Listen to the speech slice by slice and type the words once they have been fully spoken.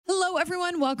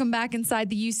everyone. Welcome back inside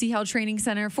the UC Health Training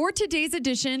Center for today's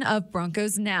edition of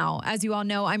Broncos Now. As you all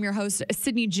know, I'm your host,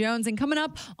 Sydney Jones, and coming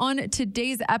up on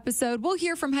today's episode, we'll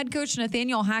hear from head coach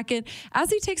Nathaniel Hackett as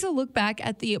he takes a look back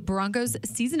at the Broncos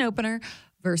season opener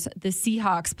versus the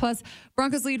Seahawks. Plus,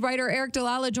 Broncos lead writer Eric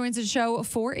Dalala joins the show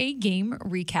for a game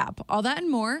recap. All that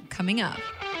and more coming up.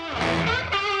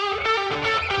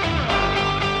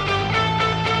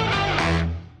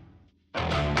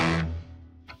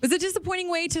 It was a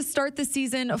disappointing way to start the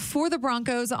season for the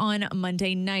Broncos on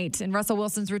Monday night. In Russell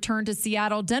Wilson's return to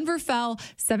Seattle, Denver fell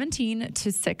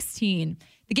 17-16.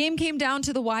 The game came down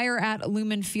to the wire at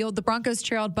Lumen Field. The Broncos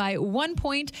trailed by 1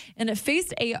 point and it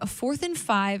faced a 4th and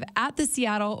 5 at the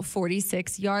Seattle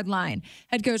 46-yard line.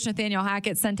 Head coach Nathaniel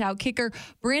Hackett sent out kicker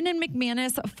Brandon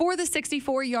McManus for the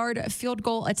 64-yard field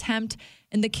goal attempt,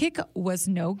 and the kick was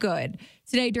no good.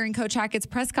 Today, during Coach Hackett's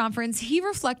press conference, he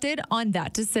reflected on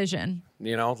that decision.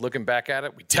 You know, looking back at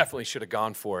it, we definitely should have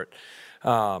gone for it.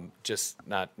 Just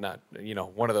not,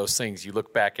 one of those things you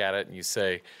look back at it and you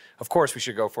say, of course we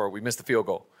should go for it. We missed the field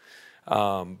goal.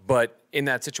 But in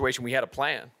that situation, we had a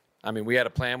plan. I mean, we had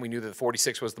a plan. We knew that the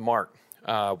 46 was the mark.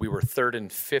 We were 3rd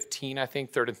and 15, I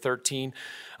think, 3rd and 13.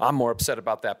 I'm more upset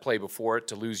about that play before it,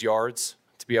 to lose yards,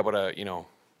 to be able to,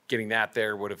 getting that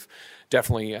there would have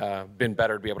definitely been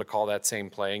better to be able to call that same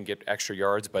play and get extra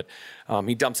yards. But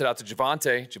he dumps it out to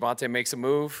Javonte. Javonte makes a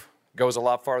move, goes a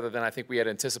lot farther than I think we had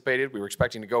anticipated. We were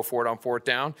expecting to go for it on 4th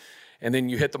down, and then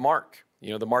you hit the mark.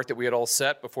 The mark that we had all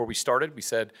set before we started. We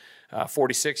said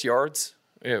 46 yards.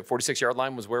 46-yard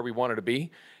line was where we wanted to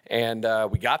be, and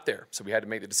we got there. So we had to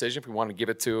make the decision if we wanted to give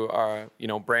it to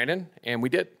Brandon, and we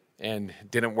did. And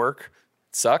it didn't work.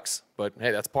 It sucks, but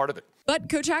hey, that's part of it. But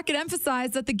Coach Hackett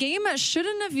emphasized that the game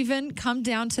shouldn't have even come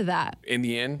down to that. In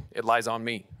the end, it lies on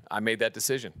me. I made that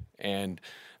decision, and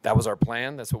that was our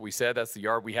plan. That's what we said. That's the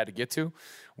yard we had to get to.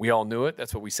 We all knew it.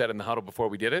 That's what we said in the huddle before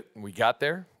we did it. And we got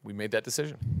there. We made that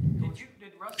decision.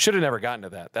 Should have never gotten to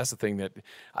that. That's the thing that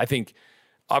I think,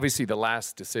 obviously, the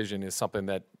last decision is something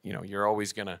that, you're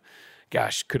always going to,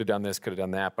 gosh, could have done this, could have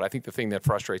done that. But I think the thing that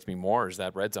frustrates me more is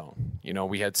that red zone.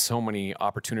 We had so many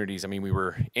opportunities. I mean, we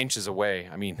were inches away.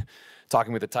 I mean,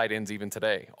 talking with the tight ends even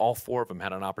today, all 4 of them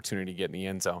had an opportunity to get in the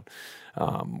end zone.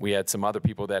 We had some other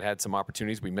people that had some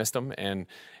opportunities. We missed them, and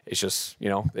it's just,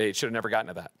 they should have never gotten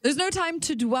to that. There's no time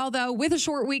to dwell, though. With a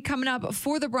short week coming up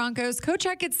for the Broncos, Coach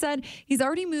Hackett said he's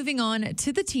already moving on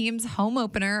to the team's home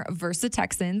opener versus the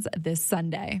Texans this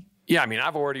Sunday. Yeah, I mean,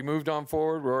 I've already moved on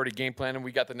forward. We're already game planning.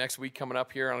 We got the next week coming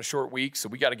up here on a short week, so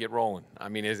we got to get rolling. I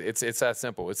mean, it's that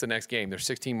simple. It's the next game. There's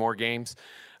 16 more games.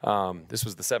 This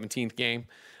was the 17th game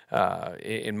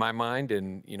in my mind,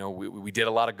 and, we did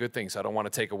a lot of good things. I don't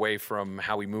want to take away from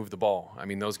how we moved the ball. I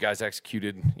mean, those guys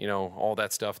executed, all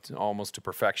that stuff almost to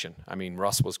perfection. I mean,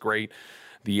 Russ was great.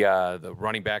 The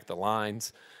running back, the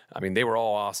lines, I mean, they were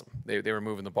all awesome. They were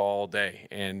moving the ball all day.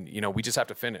 And, we just have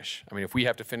to finish. I mean, if we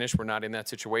have to finish, we're not in that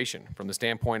situation. From the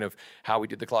standpoint of how we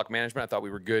did the clock management, I thought we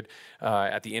were good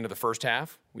at the end of the first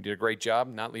half. We did a great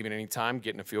job, not leaving any time,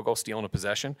 getting a field goal, stealing a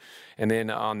possession. And then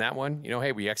on that one,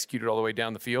 hey, we executed all the way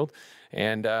down the field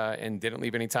and didn't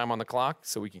leave any time on the clock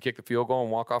so we can kick the field goal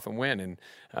and walk off and win. And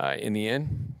in the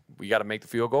end, we got to make the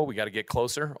field goal. We got to get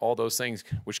closer. All those things,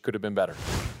 which could have been better.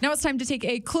 Now it's time to take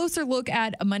a closer look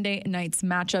at a Monday night's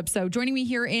matchup. So joining me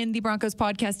here in the Broncos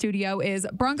podcast studio is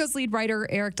Broncos lead writer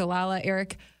Eric Dalala.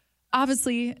 Eric,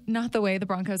 obviously not the way the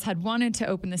Broncos had wanted to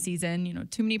open the season.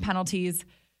 Too many penalties,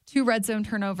 2 red zone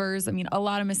turnovers. I mean, a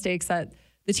lot of mistakes that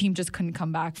the team just couldn't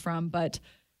come back from. But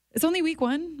it's only week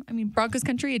 1. I mean, Broncos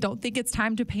country, I don't think it's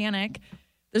time to panic.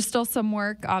 There's still some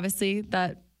work, obviously,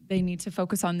 that they need to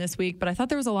focus on this week, but I thought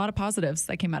there was a lot of positives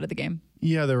that came out of the game.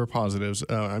 Yeah, there were positives.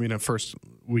 At first,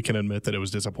 we can admit that it was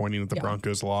disappointing that the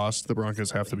Broncos lost. The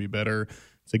Broncos have to be better.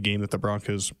 It's a game that the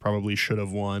Broncos probably should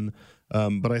have won.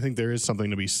 But I think there is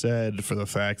something to be said for the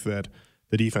fact that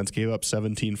the defense gave up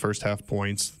 17 first-half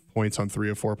points on 3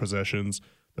 of 4 possessions.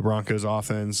 The Broncos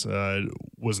offense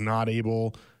was not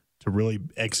able to really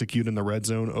execute in the red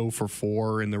zone, 0 for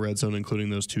 4 in the red zone, including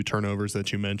those 2 turnovers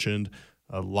that you mentioned.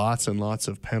 Lots and lots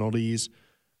of penalties,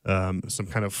 some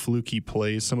kind of fluky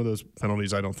plays. Some of those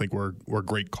penalties I don't think were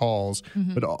great calls,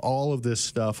 but all of this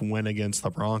stuff went against the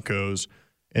Broncos,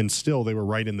 and still they were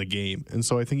right in the game. And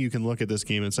so I think you can look at this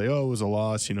game and say, oh, it was a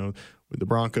loss. With the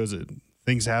Broncos,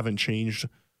 things haven't changed.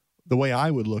 The way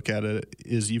I would look at it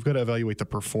is you've got to evaluate the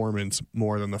performance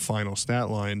more than the final stat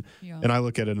line. Yeah. And I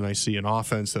look at it and I see an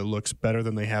offense that looks better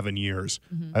than they have in years.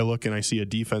 I look and I see a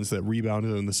defense that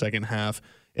rebounded in the second half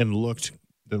and looked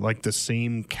like the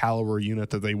same caliber unit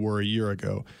that they were a year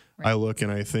ago. Right. I look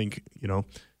and I think,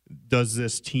 does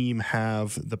this team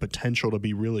have the potential to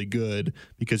be really good?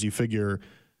 Because you figure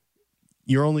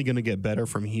you're only going to get better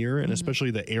from here, and especially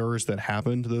the errors that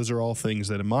happened, those are all things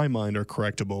that in my mind are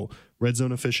correctable. Red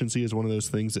zone efficiency is one of those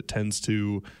things that tends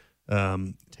to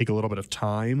take a little bit of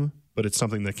time, but it's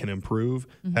something that can improve.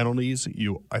 Penalties,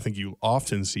 I think you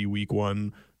often see week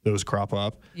one those crop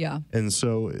up. Yeah. And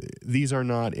so these are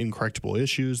not incorrectable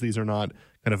issues. These are not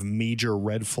kind of major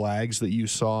red flags that you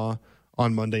saw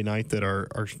on Monday night that are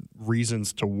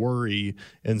reasons to worry.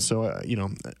 And so,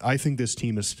 I think this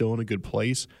team is still in a good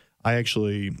place. I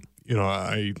actually,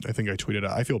 I think I tweeted,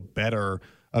 I feel better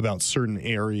about certain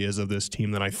areas of this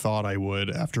team than I thought I would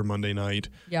after Monday night.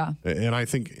 Yeah. And I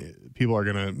think people are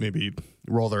going to maybe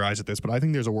roll their eyes at this, but I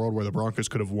think there's a world where the Broncos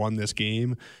could have won this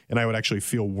game, and I would actually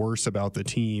feel worse about the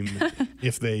team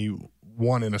if they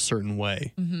won in a certain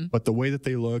way. But the way that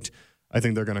they looked, I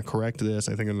think they're going to correct this.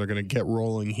 I think they're going to get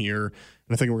rolling here.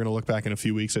 And I think we're going to look back in a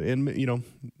few weeks. And,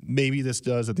 maybe this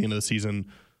does at the end of the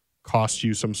season cost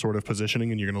you some sort of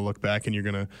positioning, and you're going to look back and you're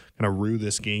going to kind of rue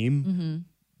this game.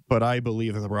 But I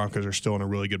believe that the Broncos are still in a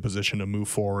really good position to move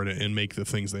forward and make the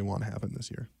things they want to happen this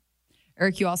year.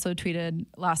 Eric, you also tweeted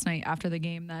last night after the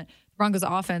game that the Broncos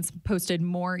offense posted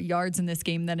more yards in this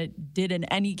game than it did in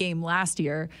any game last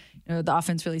year. The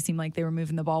offense really seemed like they were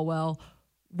moving the ball well.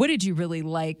 What did you really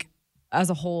like as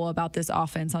a whole about this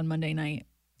offense on Monday night?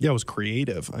 Yeah, it was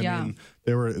creative. I mean,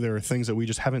 there were things that we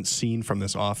just haven't seen from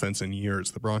this offense in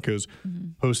years. The Broncos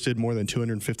posted more than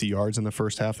 250 yards in the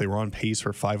first half. They were on pace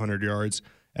for 500 yards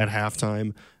at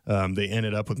halftime. They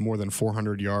ended up with more than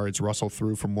 400 yards. Russell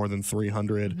threw for more than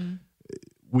 300.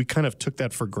 We kind of took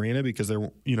that for granted because there,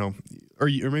 or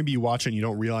maybe you watch it and you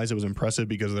don't realize it was impressive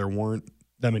because there weren't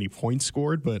that many points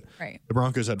scored. But the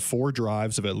Broncos had 4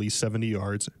 drives of at least 70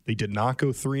 yards. They did not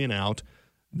go 3 and out.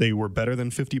 They were better than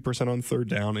 50% on third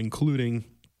down, including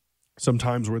some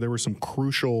times where there were some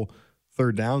crucial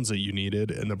third downs that you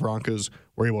needed, and the Broncos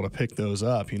were able to pick those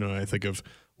up. I think of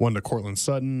one to Cortland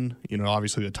Sutton,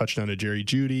 obviously the touchdown to Jerry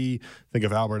Jeudy. Think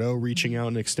of Albert O reaching out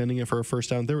and extending it for a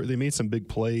first down. They made some big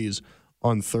plays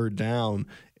on third down.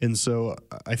 And so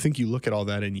I think you look at all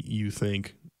that and you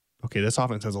think, okay, this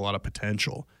offense has a lot of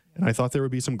potential. And I thought there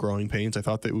would be some growing pains. I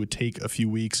thought that it would take a few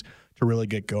weeks to really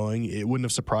get going. It wouldn't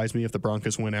have surprised me if the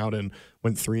Broncos went out and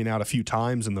went 3 and out a few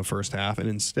times in the first half. And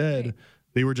instead,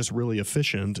 they were just really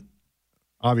efficient.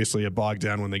 Obviously, it bogged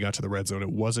down when they got to the red zone.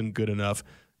 It wasn't good enough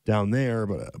down there.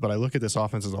 But I look at this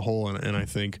offense as a whole, and I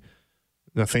think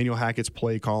Nathaniel Hackett's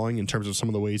play calling in terms of some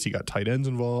of the ways he got tight ends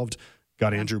involved,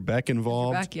 got Andrew Beck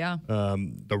involved.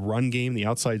 The run game, the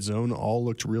outside zone, all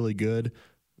looked really good.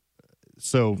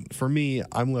 So for me,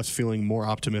 I'm less feeling more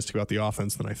optimistic about the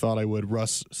offense than I thought I would.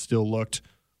 Russ still looked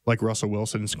like Russell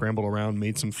Wilson, scrambled around,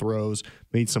 made some throws,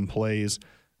 made some plays.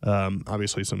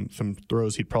 Obviously, some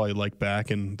throws he'd probably like back,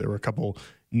 and there were a couple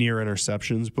near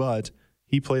interceptions, but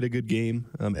he played a good game.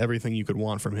 Everything you could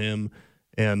want from him,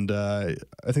 and I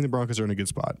think the Broncos are in a good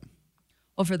spot.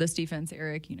 Well, for this defense,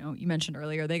 Eric, you mentioned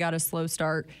earlier they got a slow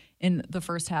start in the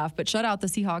first half, but shut out the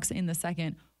Seahawks in the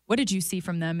second. What did you see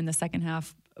from them in the second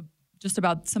half? Just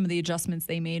about some of the adjustments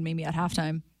they made maybe at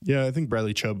halftime. Yeah, I think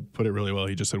Bradley Chubb put it really well.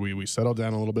 He just said we settled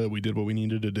down a little bit. We did what we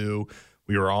needed to do.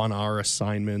 We were on our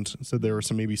assignment. So there were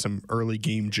maybe some early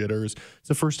game jitters. It's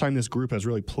the first time this group has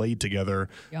really played together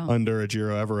under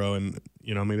Ejiro Evero. And,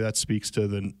 maybe that speaks to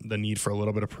the need for a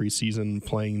little bit of preseason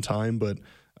playing time. But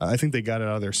I think they got it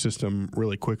out of their system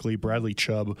really quickly. Bradley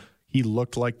Chubb, he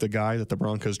looked like the guy that the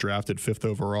Broncos drafted 5th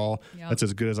overall. That's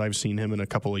as good as I've seen him in a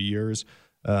couple of years.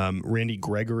 Randy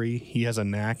Gregory, he has a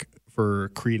knack for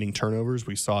creating turnovers.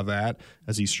 We saw that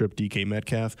as he stripped DK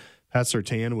Metcalf. Pat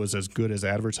Surtain was as good as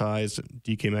advertised.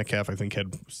 DK Metcalf, I think,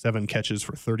 had 7 catches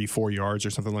for 34 yards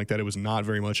or something like that. It was not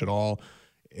very much at all.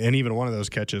 And even one of those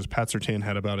catches, Pat Surtain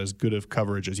had about as good of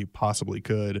coverage as he possibly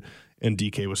could, and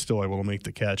DK was still able to make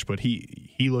the catch. But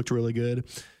he looked really good.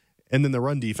 And then the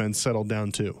run defense settled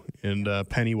down too, and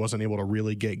Penny wasn't able to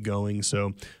really get going.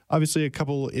 So obviously a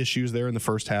couple issues there in the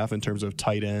first half in terms of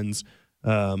tight ends.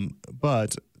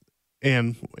 But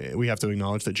we have to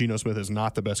acknowledge that Geno Smith is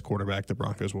not the best quarterback the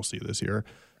Broncos will see this year.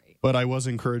 But I was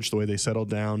encouraged the way they settled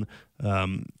down.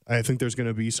 I think there's going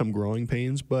to be some growing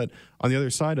pains. But on the other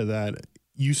side of that,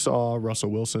 you saw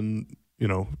Russell Wilson,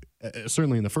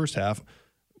 certainly in the first half,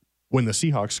 when the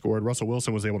Seahawks scored, Russell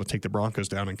Wilson was able to take the Broncos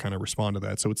down and kind of respond to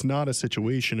that. So it's not a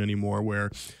situation anymore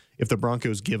where if the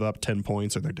Broncos give up 10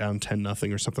 points or they're down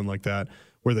 10-0 or something like that,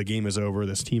 where the game is over,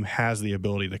 this team has the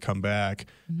ability to come back.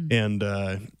 And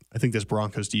I think this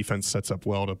Broncos defense sets up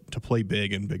well to play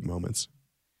big in big moments.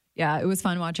 Yeah, it was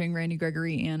fun watching Randy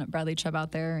Gregory and Bradley Chubb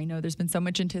out there. I know there's been so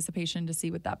much anticipation to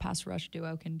see what that pass rush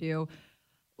duo can do.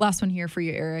 Last one here for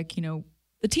you, Eric.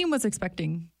 The team was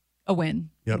expecting a win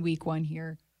in week 1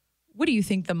 here. What do you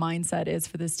think the mindset is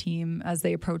for this team as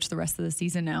they approach the rest of the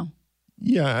season now?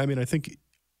 Yeah, I mean, I think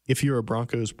if you're a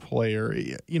Broncos player,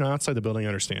 outside the building, I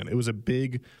understand. It was a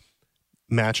big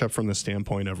matchup from the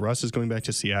standpoint of Russ is going back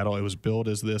to Seattle. It was billed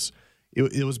as this.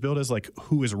 It was billed as like,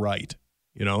 who is right?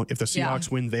 If the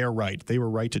Seahawks win, they're right. They were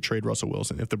right to trade Russell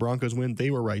Wilson. If the Broncos win, they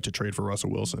were right to trade for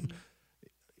Russell Wilson.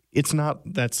 It's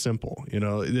not that simple.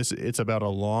 It's about a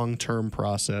long-term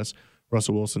process.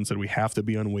 Russell Wilson said we have to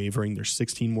be unwavering. There's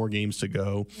 16 more games to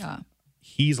go. Yeah.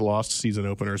 He's lost season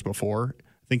openers before.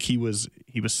 I think he was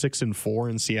 6-4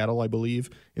 in Seattle, I believe,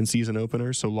 in season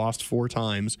openers. So lost 4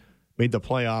 times, made the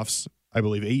playoffs, I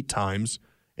believe, 8 times.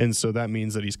 And so that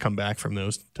means that he's come back from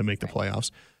those to make the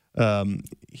playoffs.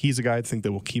 He's a guy I think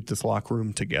that will keep this locker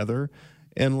room together.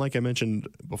 And like I mentioned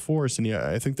before, Cindy,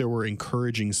 I think there were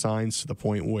encouraging signs to the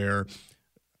point where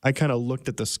I kind of looked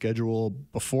at the schedule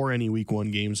before any week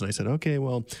 1 games and I said, okay,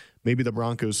 well, maybe the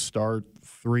Broncos start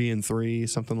 3-3,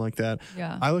 something like that.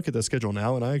 Yeah. I look at the schedule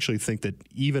now and I actually think that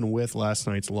even with last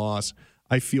night's loss,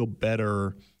 I feel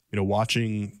better,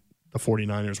 watching the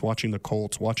 49ers, watching the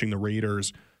Colts, watching the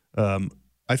Raiders.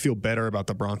 I feel better about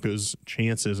the Broncos'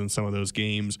 chances in some of those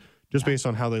games just based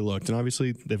on how they looked. And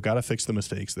obviously, they've got to fix the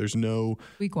mistakes. There's no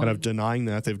kind of denying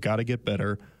that. They've got to get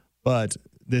better. But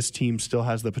this team still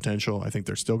has the potential. I think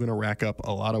they're still going to rack up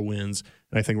a lot of wins.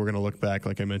 And I think we're going to look back,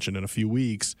 like I mentioned, in a few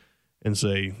weeks and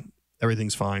say,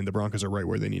 everything's fine. The Broncos are right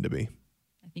where they need to be.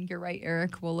 I think you're right,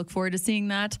 Eric. We'll look forward to seeing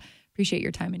that. Appreciate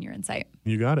your time and your insight.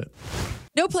 You got it.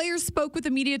 No players spoke with the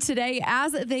media today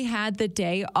as they had the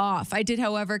day off. I did,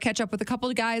 however, catch up with a couple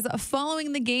of guys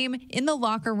following the game in the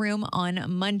locker room on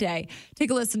Monday. Take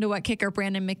a listen to what kicker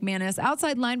Brandon McManus,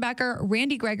 outside linebacker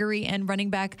Randy Gregory, and running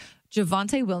back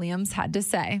Javonte Williams had to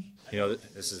say.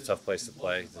 This is a tough place to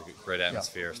play. It's a great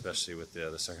atmosphere, especially with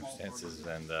the circumstances.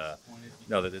 And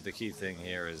the key thing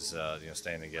here is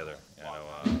staying together.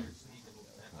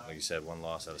 Like you said, 1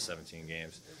 loss out of 17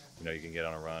 games. You can get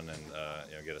on a run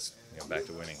and get us back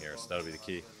to winning here. So that'll be the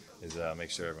key, is make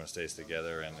sure everyone stays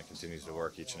together and continues to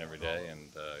work each and every day and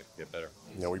get better.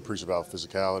 We preach about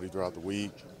physicality throughout the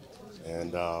week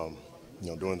and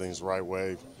doing things the right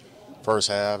way. First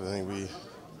half, I think we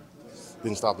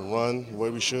didn't stop the run the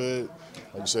way we should.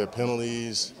 Like you said,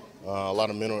 penalties, a lot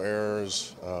of mental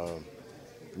errors,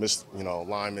 missed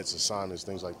alignments, assignments,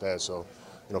 things like that. So.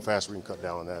 Faster we can cut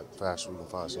down on that, faster we can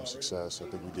find some success. I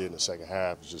think we did in the second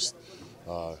half. It's just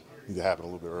need to happen a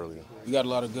little bit earlier. We got a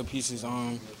lot of good pieces.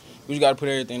 We just got to put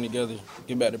everything together,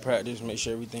 get back to practice, make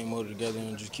sure everything molded together,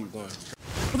 and just keep going.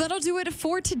 Well, that'll do it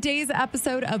for today's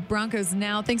episode of Broncos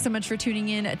Now. Thanks so much for tuning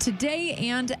in today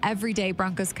and every day,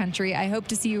 Broncos Country. I hope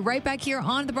to see you right back here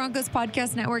on the Broncos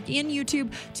Podcast Network and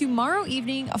YouTube tomorrow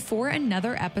evening for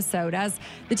another episode as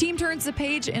the team turns the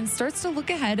page and starts to look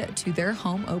ahead to their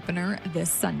home opener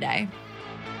this Sunday.